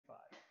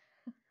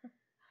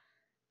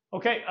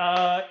Okay,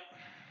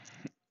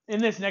 in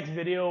this next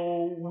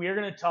video, we're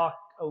going to talk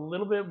a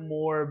little bit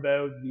more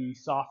about the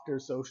softer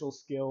social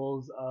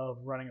skills of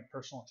running a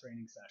personal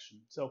training session.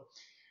 So,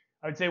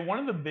 I would say one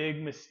of the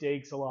big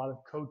mistakes a lot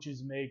of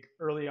coaches make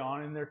early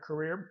on in their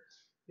career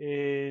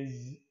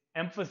is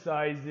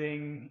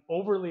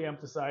overly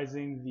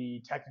emphasizing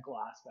the technical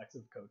aspects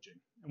of coaching.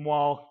 And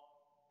while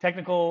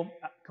technical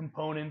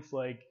components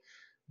like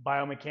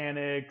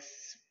biomechanics,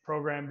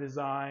 program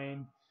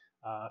design,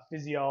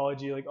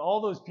 physiology, like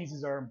all those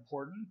pieces are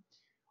important.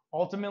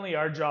 Ultimately,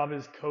 our job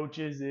as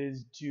coaches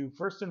is to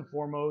first and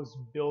foremost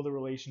build a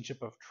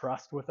relationship of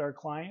trust with our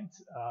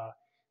clients.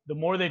 The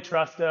more they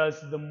trust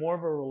us, the more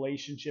of a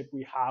relationship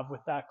we have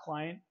with that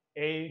client.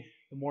 A,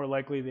 the more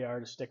likely they are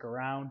to stick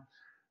around.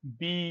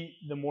 B,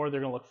 the more they're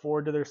going to look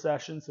forward to their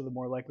session, so the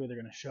more likely they're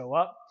going to show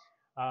up.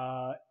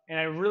 And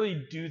I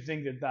really do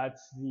think that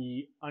that's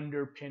the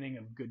underpinning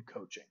of good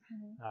coaching.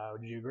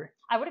 Would you agree?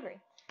 I would agree.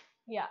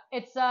 Yeah,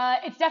 it's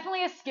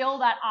definitely a skill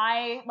that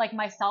I, like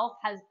myself,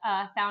 has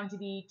found to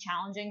be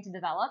challenging to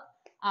develop.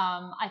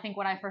 I think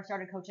when I first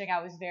started coaching,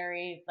 I was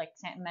very, like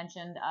Sam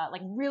mentioned,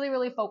 like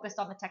really focused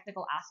on the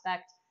technical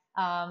aspect,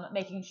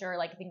 making sure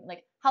like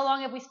how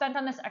long have we spent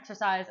on this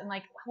exercise, and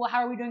like how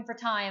are we doing for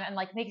time, and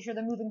like making sure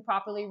they're moving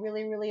properly,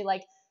 really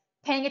like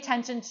paying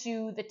attention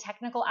to the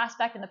technical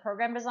aspect and the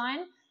program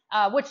design,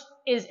 which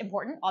is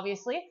important,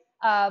 obviously.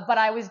 But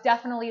I was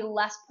definitely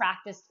less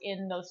practiced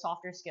in those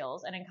softer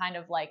skills and in kind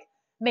of like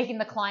making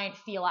the client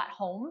feel at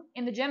home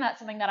in the gym. That's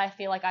something that I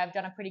feel like I've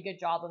done a pretty good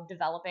job of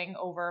developing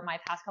over my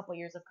past couple of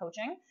years of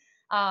coaching.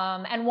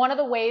 And one of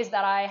the ways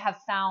that I have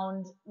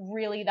found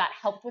really that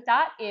helped with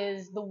that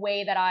is the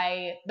way that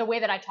I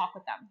talk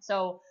with them.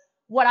 So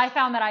what I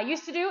found that I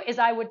used to do is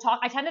I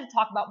tended to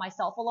talk about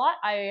myself a lot.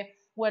 I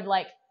would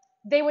like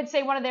they would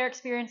say one of their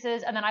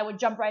experiences, and then I would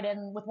jump right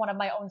in with one of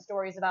my own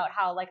stories about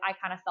how like I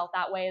kind of felt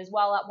that way as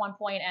well at one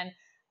point. And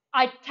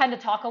I tend to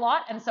talk a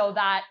lot, and so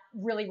that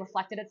really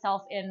reflected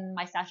itself in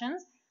my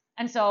sessions.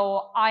 And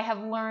so I have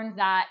learned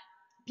that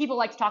people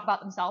like to talk about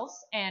themselves,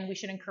 and we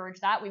should encourage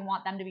that. We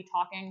want them to be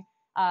talking.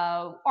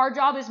 Our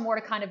job is more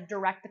to kind of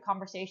direct the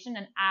conversation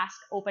and ask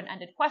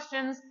open-ended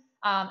questions,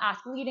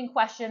 ask leading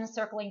questions,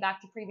 circling back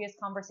to previous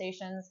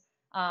conversations,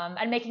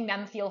 and making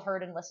them feel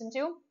heard and listened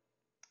to,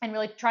 and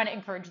really trying to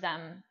encourage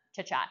them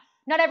to chat.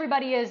 Not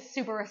everybody is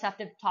super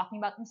receptive to talking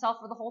about themselves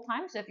for the whole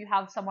time. So if you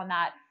have someone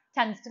that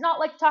tends to not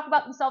like to talk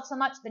about themselves so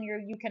much, then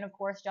you can of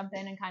course jump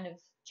in and kind of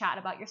chat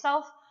about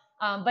yourself.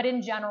 But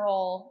in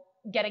general,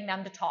 getting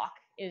them to talk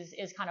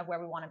is kind of where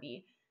we want to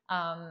be.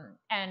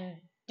 And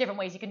different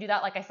ways you can do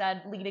that. Like I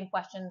said, leading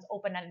questions,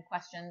 open-ended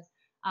questions.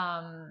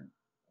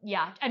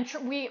 Yeah, and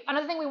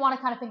another thing we want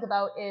to kind of think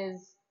about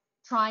is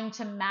trying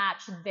to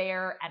match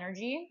their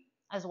energy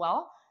as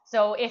well.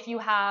 So if you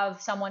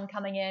have someone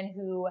coming in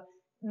who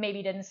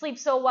maybe didn't sleep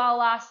so well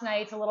last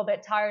night, it's a little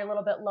bit tired, a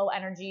little bit low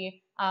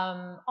energy,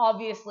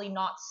 obviously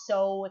not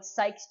so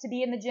psyched to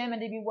be in the gym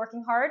and to be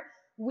working hard,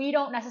 we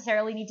don't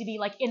necessarily need to be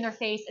like in their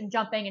face and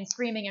jumping and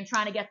screaming and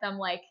trying to get them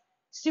like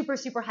super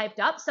hyped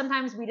up.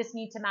 Sometimes we just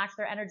need to match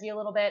their energy a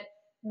little bit.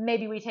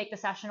 Maybe we take the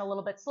session a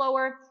little bit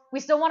slower. We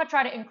still want to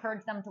try to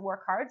encourage them to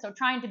work hard, so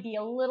trying to be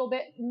a little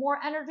bit more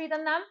energy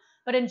than them.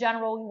 But in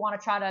general, we want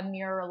to try to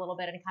mirror a little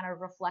bit and kind of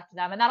reflect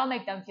them, and that'll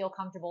make them feel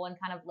comfortable and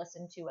kind of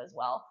listen to as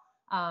well.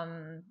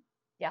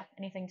 Yeah,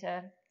 anything to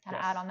kind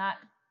of Yes. add on that?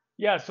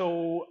 Yeah,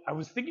 so I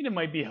was thinking it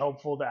might be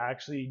helpful to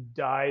actually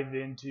dive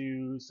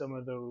into some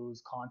of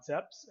those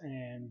concepts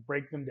and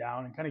break them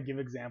down and kind of give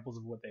examples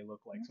of what they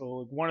look like. So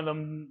like one of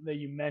them that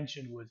you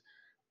mentioned was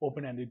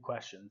open-ended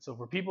questions. So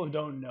for people who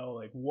don't know,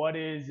 like what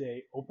is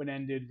a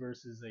open-ended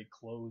versus a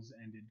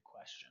closed-ended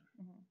question?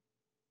 Mm-hmm.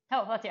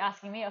 Oh, that's you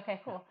asking me. Okay,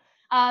 cool.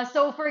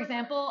 So for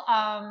example,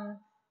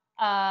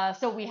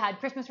 so we had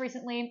Christmas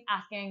recently,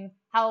 asking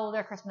how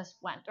their Christmas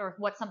went or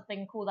what's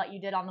something cool that you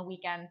did on the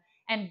weekend,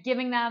 and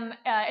giving them.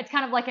 It's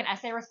kind of like an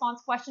essay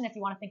response question if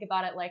you want to think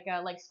about it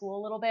like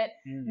school a little bit,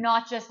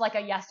 not just like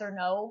a yes or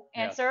no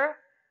answer.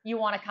 You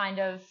want to kind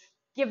of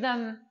give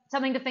them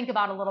something to think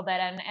about a little bit,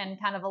 and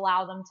kind of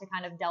allow them to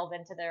kind of delve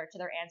into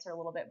their answer a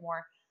little bit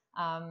more.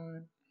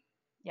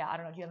 Yeah, I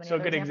don't know. Do you have any So a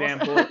other good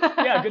examples?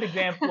 example, yeah, a good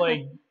example,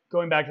 like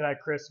going back to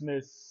that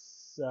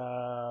Christmas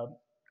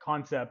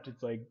concept,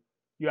 it's like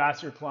you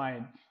ask your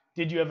client,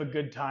 did you have a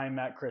good time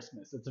at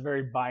Christmas? It's a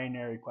very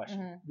binary question.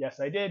 Mm-hmm. Yes,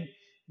 I did.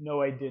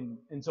 No, I didn't.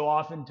 And so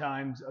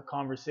oftentimes a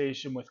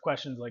conversation with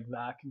questions like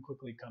that can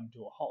quickly come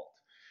to a halt.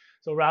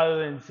 So rather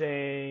than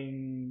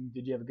saying,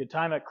 did you have a good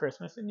time at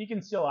Christmas? And you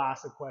can still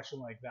ask a question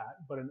like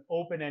that, but an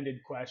open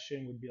ended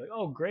question would be like,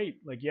 oh, great.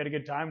 Like you had a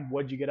good time.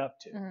 What'd you get up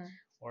to? Mm-hmm.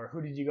 Or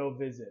who did you go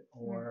visit?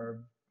 Mm-hmm.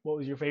 Or what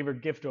was your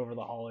favorite gift over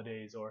the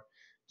holidays? Or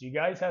do you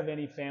guys have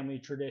any family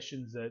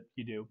traditions that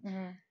you do?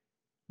 Mm-hmm.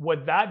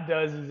 What that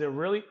does is it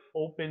really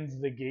opens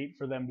the gate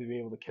for them to be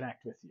able to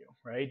connect with you,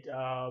 right?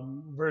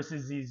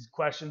 Versus these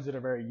questions that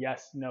are very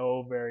yes,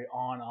 no, very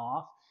on,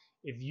 off.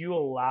 If you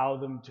allow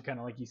them to kind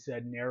of, like you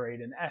said, narrate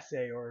an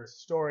essay or a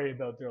story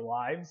about their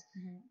lives,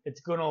 Mm-hmm.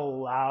 it's going to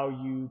allow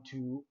you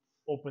to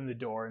open the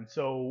door. And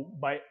so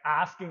by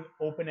asking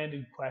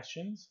open-ended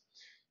questions,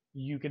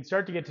 you can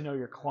start to get to know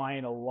your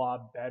client a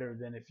lot better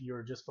than if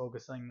you're just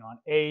focusing on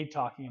A,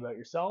 talking about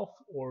yourself,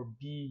 or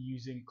B,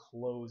 using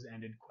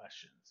close-ended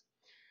questions.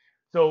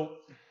 So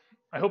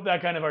I hope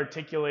that kind of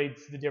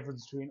articulates the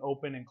difference between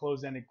open and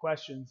closed-ended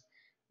questions.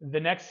 The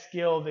next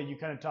skill that you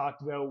kind of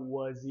talked about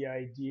was the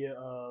idea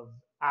of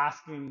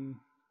asking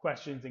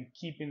questions and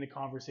keeping the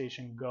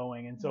conversation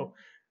going. And so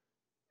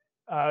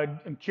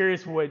I'm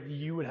curious what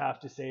you would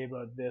have to say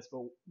about this,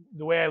 but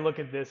the way I look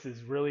at this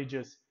is really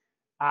just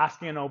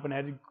asking an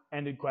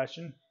open-ended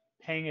question,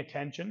 paying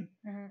attention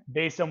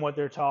based on what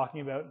they're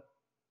talking about,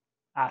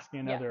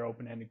 asking another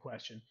open-ended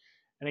question.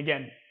 And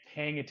again,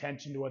 paying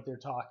attention to what they're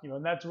talking about.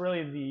 And that's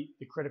really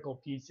the critical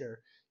piece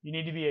here. You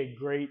need to be a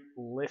great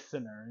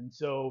listener. And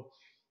so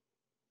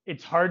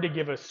it's hard to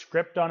give a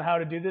script on how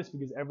to do this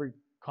because every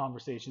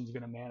conversation is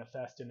going to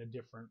manifest in a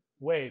different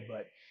way.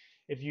 But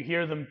if you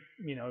hear them,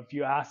 if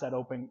you ask that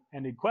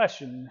open-ended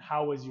question,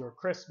 how was your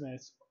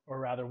Christmas? Or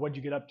rather, what'd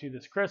you get up to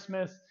this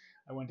Christmas?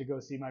 I went to go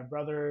see my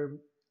brother.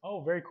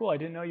 Oh, very cool. I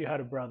didn't know you had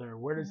a brother.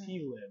 Where does he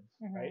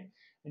live? Right?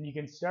 And you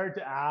can start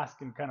to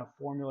ask and kind of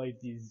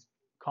formulate these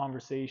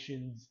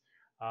conversations.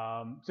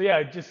 So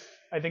yeah,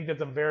 I think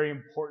that's a very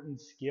important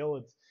skill.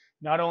 It's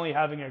not only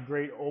having a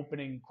great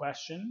opening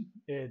question,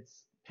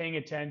 it's paying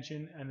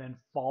attention and then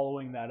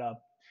following that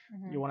up.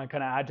 You want to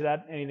kind of add to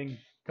that? Anything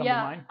come to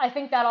mind? I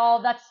think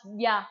that's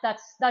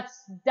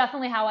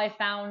definitely how I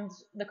found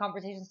the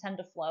conversations tend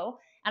to flow.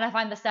 And I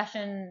find the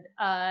session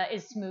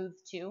is smooth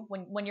too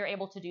when you're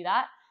able to do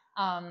that.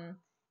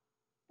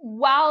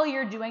 While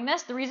you're doing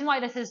this, the reason why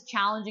this is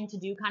challenging to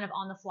do kind of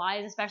on the fly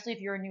is, especially if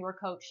you're a newer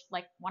coach,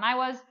 like when I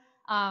was,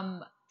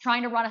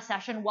 trying to run a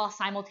session while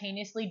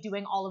simultaneously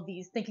doing all of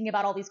these, thinking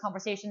about all these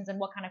conversations and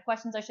what kind of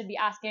questions I should be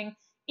asking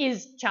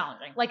is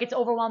challenging. Like it's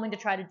overwhelming to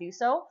try to do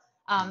so.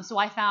 So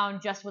I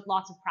found just with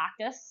lots of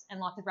practice and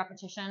lots of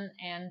repetition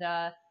and,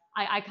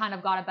 I kind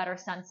of got a better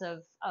sense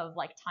of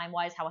like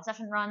time-wise how a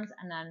session runs.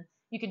 And then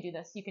you can do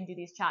this. You can do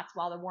these chats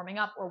while they're warming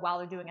up or while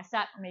they're doing a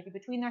set or maybe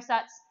between their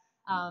sets.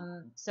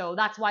 So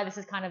that's why this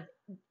is kind of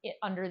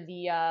under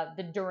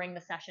the during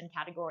the session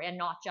category and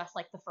not just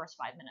like the first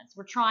 5 minutes.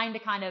 We're trying to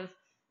kind of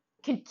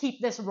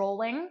keep this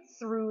rolling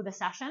through the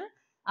session.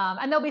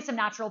 And there'll be some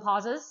natural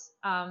pauses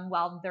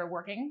while they're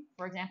working,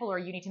 for example, or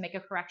you need to make a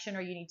correction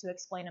or you need to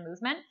explain a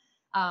movement.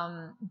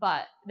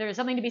 But there's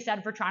something to be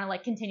said for trying to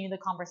like continue the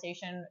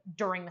conversation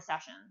during the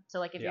session. So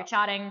like if you're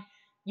chatting,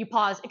 you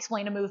pause,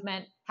 explain a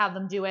movement, have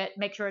them do it,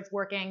 make sure it's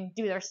working,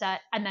 do their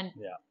set, and then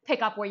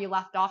pick up where you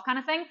left off kind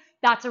of thing.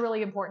 That's a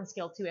really important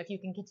skill too, if you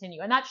can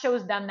continue. And that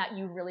shows them that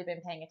you've really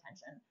been paying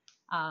attention.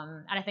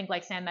 And I think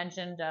like Sam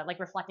mentioned, like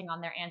reflecting on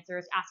their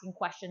answers, asking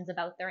questions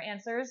about their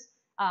answers.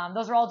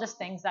 Those are all just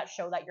things that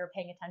show that you're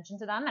paying attention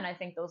to them. And I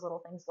think those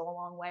little things go a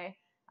long way.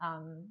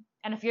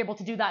 And if you're able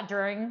to do that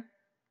during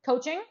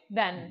coaching,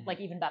 then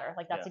like even better.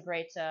 Like that's a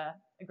great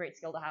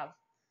skill to have.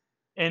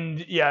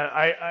 And yeah,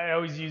 I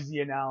always use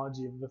the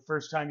analogy of the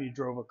first time you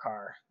drove a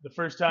car. The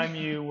first time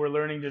you were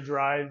learning to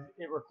drive,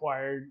 it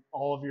required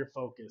all of your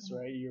focus,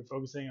 right? You're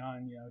focusing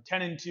on,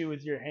 10 and 2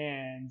 with your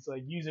hands,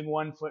 like using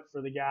one foot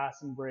for the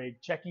gas and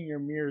brake, checking your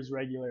mirrors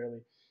regularly.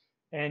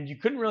 And you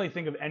couldn't really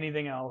think of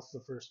anything else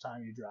the first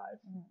time you drive.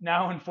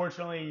 Now,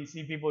 unfortunately, you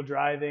see people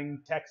driving,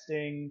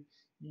 texting,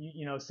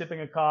 sipping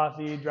a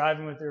coffee,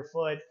 driving with their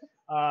foot.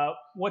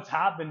 What's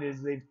happened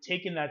is they've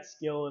taken that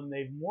skill and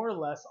they've more or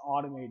less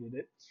automated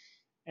it.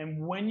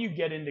 And when you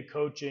get into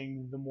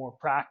coaching, the more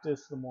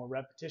practice, the more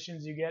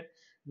repetitions you get,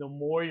 the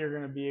more you're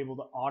going to be able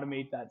to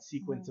automate that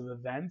sequence of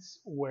events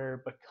where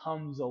it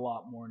becomes a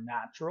lot more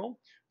natural.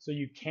 So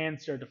you can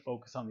start to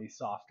focus on these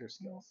softer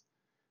skills.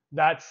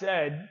 That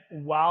said,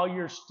 while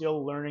you're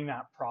still learning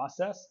that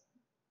process,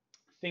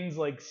 things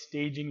like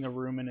staging the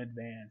room in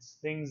advance,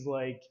 things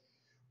like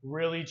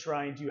really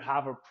trying to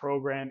have a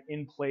program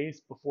in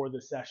place before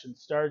the session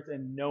starts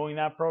and knowing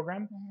that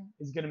program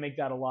is going to make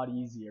that a lot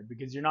easier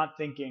because you're not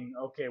thinking,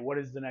 okay, what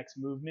is the next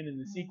movement in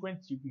the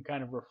sequence? You can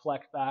kind of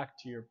reflect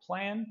back to your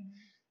plan.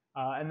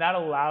 And that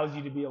allows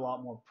you to be a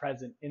lot more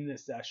present in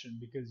this session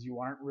because you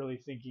aren't really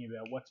thinking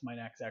about what's my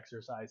next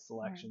exercise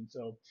selection.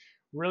 So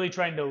really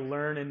trying to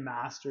learn and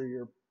master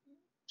your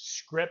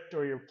script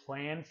or your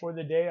plan for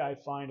the day, I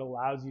find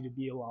allows you to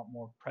be a lot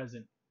more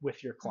present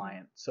with your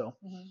client. So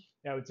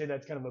I would say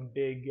that's kind of a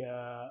big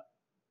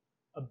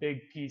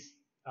piece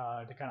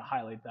to kind of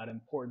highlight that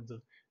importance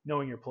of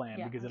knowing your plan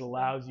because it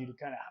allows you to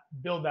kind of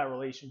build that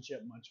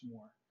relationship much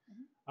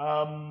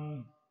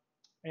more.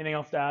 Anything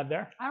else to add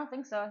there? I don't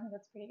think so. I think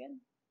that's pretty good.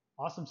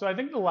 Awesome. So I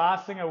think the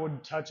last thing I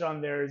would touch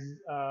on there is,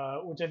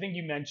 which I think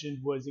you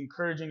mentioned, was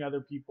encouraging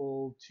other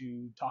people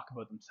to talk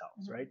about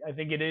themselves, right? I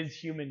think it is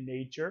human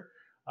nature.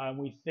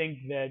 We think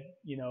that,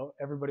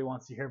 everybody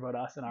wants to hear about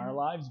us in our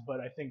lives, but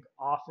I think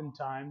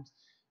oftentimes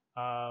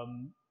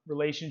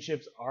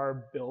relationships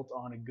are built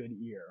on a good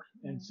ear.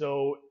 And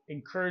so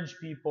encourage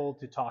people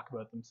to talk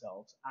about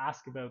themselves,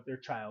 ask about their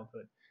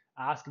childhood,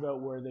 ask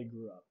about where they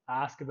grew up,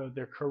 ask about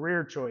their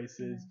career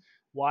choices,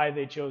 why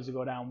they chose to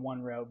go down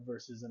one route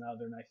versus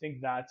another. And I think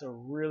that's a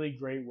really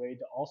great way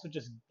to also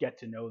just get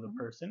to know the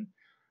person.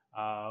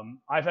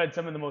 I've had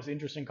some of the most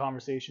interesting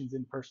conversations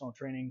in personal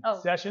training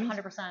sessions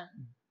 100%.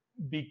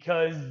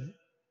 because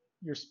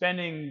you're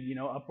spending,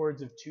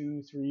 upwards of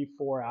 2, 3,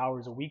 4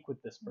 hours a week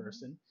with this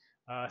person.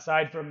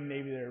 Aside from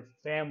maybe their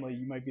family,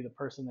 you might be the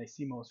person they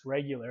see most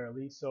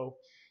regularly. So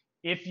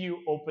if you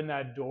open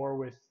that door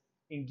with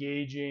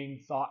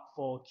engaging,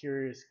 thoughtful,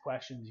 curious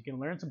questions, you can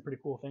learn some pretty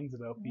cool things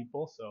about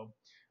people. So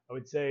I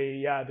would say,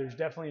 yeah, there's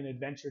definitely an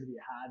adventure to be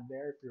had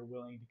there if you're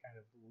willing to kind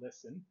of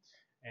listen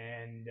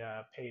and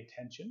pay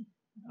attention.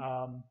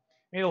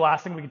 Maybe the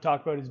last thing we can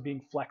talk about is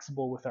being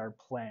flexible with our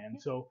plan.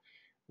 So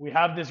we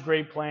have this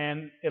great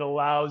plan. It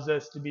allows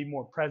us to be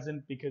more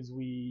present because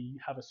we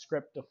have a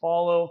script to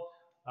follow.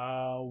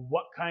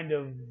 What kind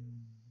of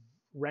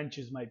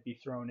wrenches might be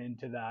thrown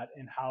into that,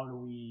 and how do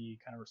we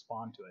kind of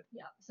respond to it?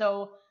 Yeah.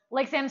 So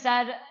like Sam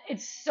said,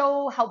 it's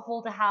so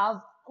helpful to have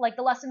like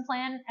the lesson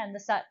plan and the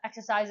set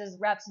exercises,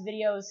 reps,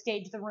 videos,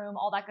 stage the room,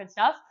 all that good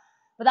stuff.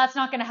 But that's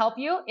not going to help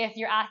you if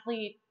your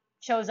athlete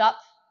shows up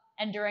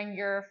and during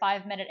your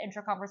 5-minute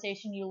intro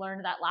conversation, you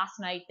learned that last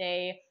night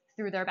they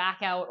threw their back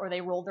out or they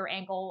rolled their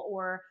ankle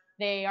or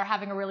they are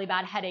having a really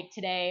bad headache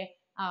today.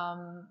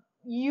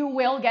 You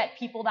will get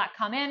people that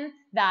come in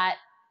that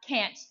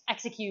can't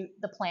execute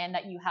the plan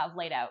that you have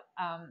laid out.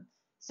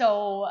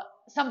 So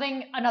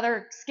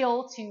another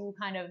skill to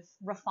kind of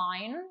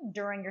refine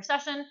during your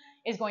session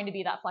is going to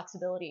be that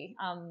flexibility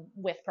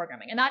with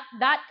programming. And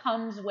that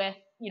comes with,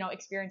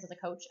 experience as a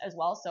coach as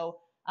well. So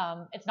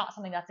it's not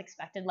something that's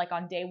expected like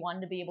on day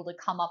one to be able to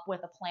come up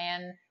with a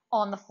plan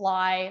on the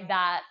fly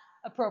that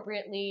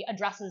appropriately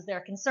addresses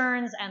their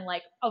concerns and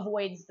like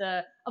avoids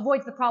the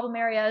problem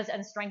areas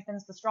and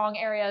strengthens the strong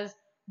areas.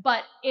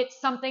 But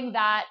it's something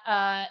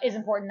that is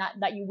important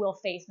that you will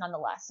face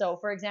nonetheless. So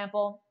for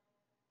example,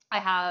 I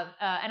have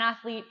an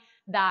athlete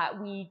that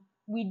we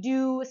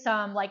do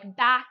some like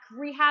back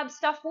rehab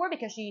stuff for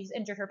because she's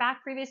injured her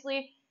back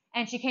previously.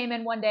 And she came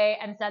in one day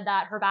and said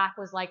that her back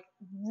was like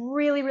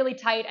really, really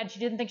tight and she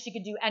didn't think she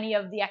could do any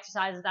of the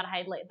exercises that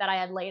I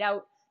had laid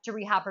out to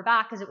rehab her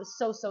back because it was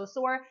so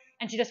sore.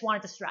 And she just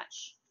wanted to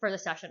stretch for the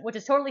session, which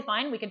is totally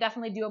fine. We could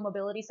definitely do a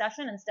mobility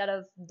session instead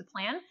of the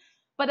plan.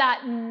 But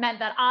that meant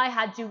that I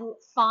had to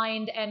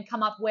find and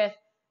come up with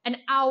an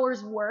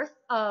hour's worth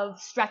of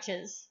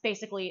stretches,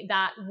 basically,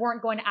 that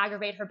weren't going to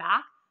aggravate her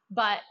back,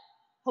 but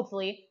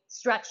hopefully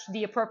stretch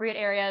the appropriate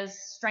areas,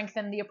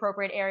 strengthen the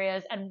appropriate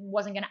areas, and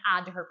wasn't going to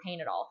add to her pain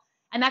at all.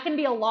 And that can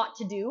be a lot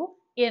to do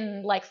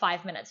in like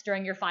 5 minutes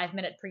during your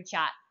 5-minute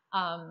pre-chat.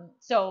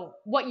 So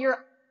what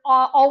you're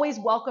always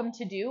welcome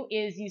to do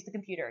is use the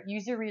computer,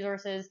 use your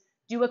resources,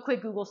 do a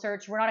quick Google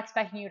search. We're not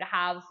expecting you to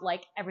have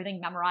like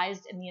everything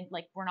memorized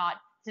we're not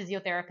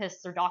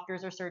physiotherapists or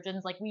doctors or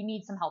surgeons. Like we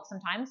need some help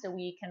sometimes, so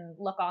we can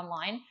look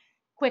online,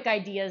 quick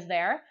ideas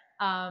there.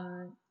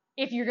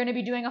 If you're going to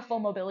be doing a full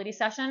mobility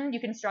session, you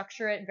can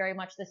structure it very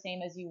much the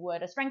same as you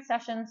would a strength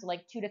session. So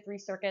like 2 to 3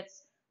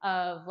 circuits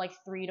of like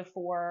 3 to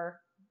 4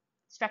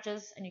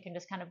 stretches, and you can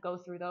just kind of go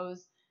through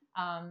those.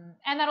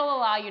 And that'll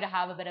allow you to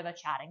have a bit of a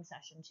chatting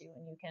session too.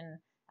 And you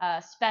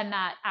can spend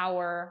that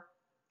hour,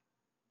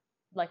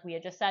 like we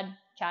had just said,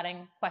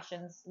 chatting,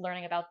 questions,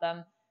 learning about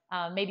them,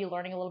 maybe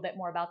learning a little bit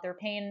more about their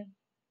pain.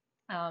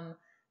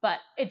 But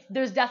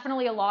there's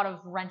definitely a lot of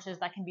wrenches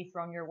that can be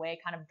thrown your way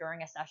kind of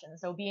during a session.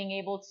 So being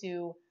able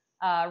to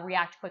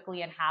react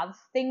quickly and have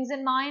things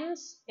in mind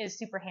is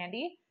super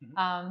handy.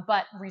 Mm-hmm.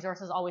 But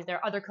resources always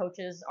there. Other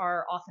coaches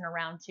are often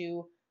around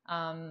too,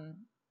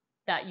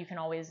 that you can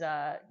always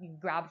you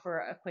grab for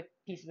a quick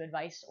piece of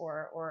advice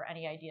or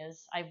any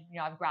ideas.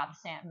 I've grabbed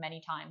Sam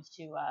many times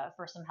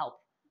for some help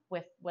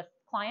with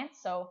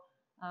clients. So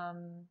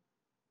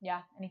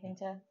yeah, anything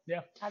to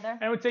add there?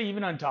 I would say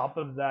even on top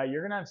of that,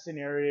 you're gonna have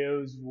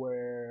scenarios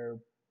where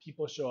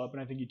people show up,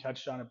 and I think you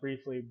touched on it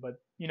briefly,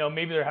 but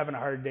maybe they're having a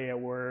hard day at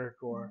work,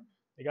 or mm-hmm.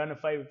 they got in a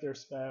fight with their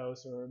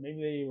spouse, or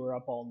maybe they were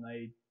up all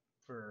night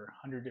for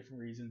 100 different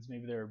reasons.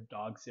 Maybe they're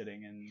dog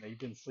sitting and they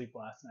didn't sleep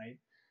last night,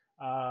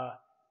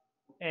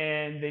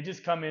 and they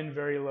just come in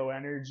very low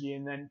energy.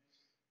 And then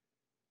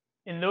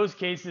in those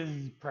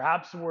cases,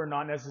 perhaps we're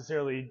not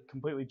necessarily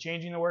completely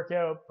changing the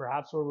workout.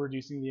 Perhaps we're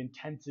reducing the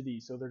intensity,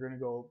 so they're going to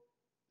go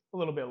a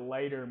little bit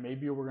lighter.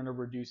 Maybe we're going to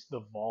reduce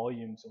the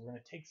volume, so we're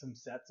going to take some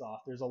sets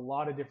off. There's a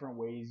lot of different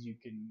ways you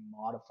can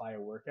modify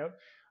a workout.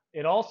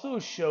 It also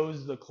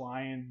shows the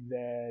client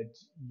that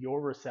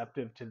you're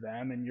receptive to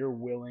them and you're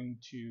willing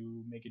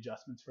to make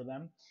adjustments for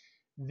them.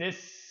 This,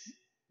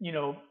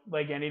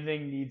 like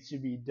anything, needs to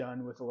be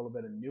done with a little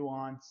bit of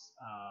nuance.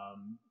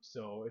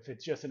 So if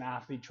it's just an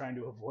athlete trying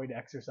to avoid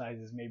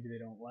exercises maybe they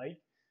don't like,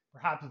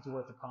 perhaps it's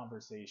worth a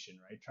conversation,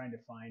 right? Trying to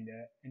find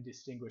and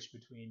distinguish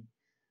between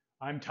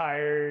I'm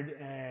tired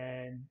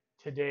and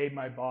today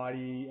my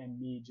body and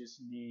me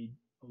just need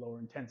a lower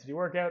intensity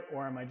workout,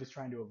 or am I just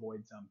trying to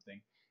avoid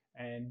something?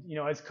 And,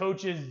 as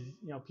coaches,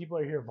 people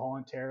are here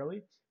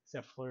voluntarily,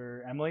 except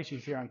for Emily.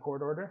 She's here on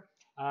court order.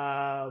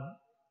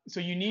 So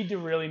you need to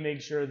really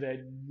make sure that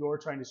you're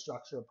trying to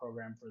structure a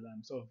program for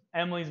them. So if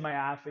Emily's my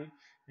athlete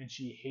and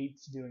she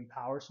hates doing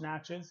power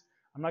snatches,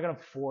 I'm not going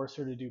to force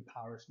her to do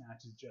power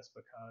snatches just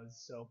because.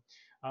 So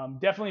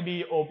definitely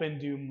be open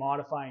to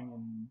modifying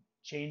and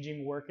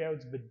changing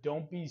workouts, but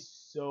don't be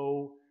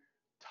so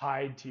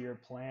tied to your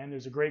plan.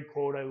 There's a great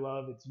quote I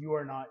love. It's "You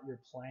are not your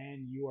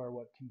plan. You are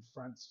what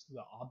confronts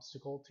the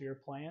obstacle to your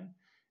plan."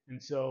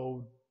 And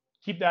so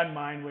keep that in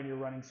mind when you're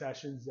running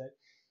sessions, that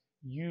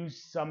you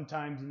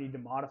sometimes need to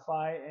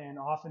modify, and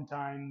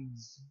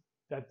oftentimes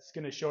that's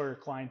going to show our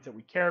clients that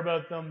we care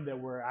about them, that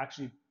we're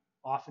actually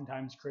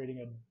oftentimes creating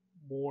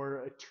a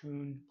more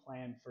attuned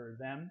plan for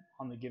them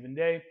on the given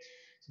day.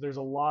 So there's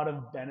a lot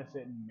of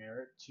benefit and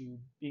merit to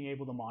being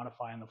able to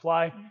modify on the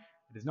fly.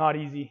 It is not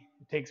easy.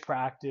 It takes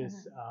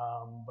practice.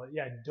 But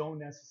yeah, don't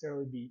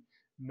necessarily be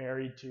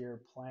married to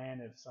your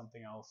plan if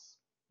something else,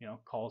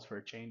 calls for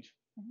a change.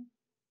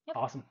 Yep.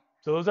 Awesome.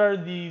 So those are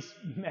these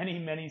many,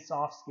 many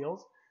soft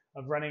skills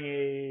of running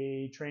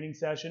a training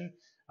session.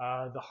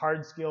 The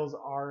hard skills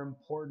are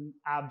important,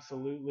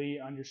 absolutely,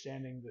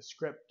 understanding the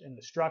script and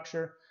the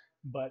structure.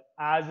 But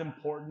as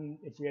important,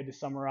 if we had to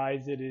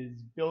summarize it,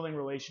 is building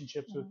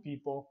relationships with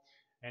people.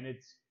 And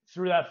it's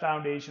through that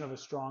foundation of a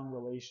strong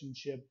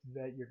relationship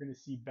that you're going to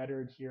see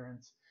better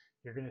adherence.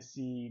 You're going to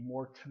see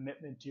more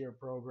commitment to your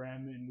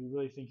program. And we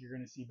really think you're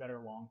going to see better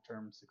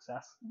long-term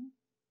success.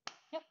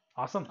 Yep.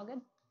 Awesome. All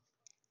good.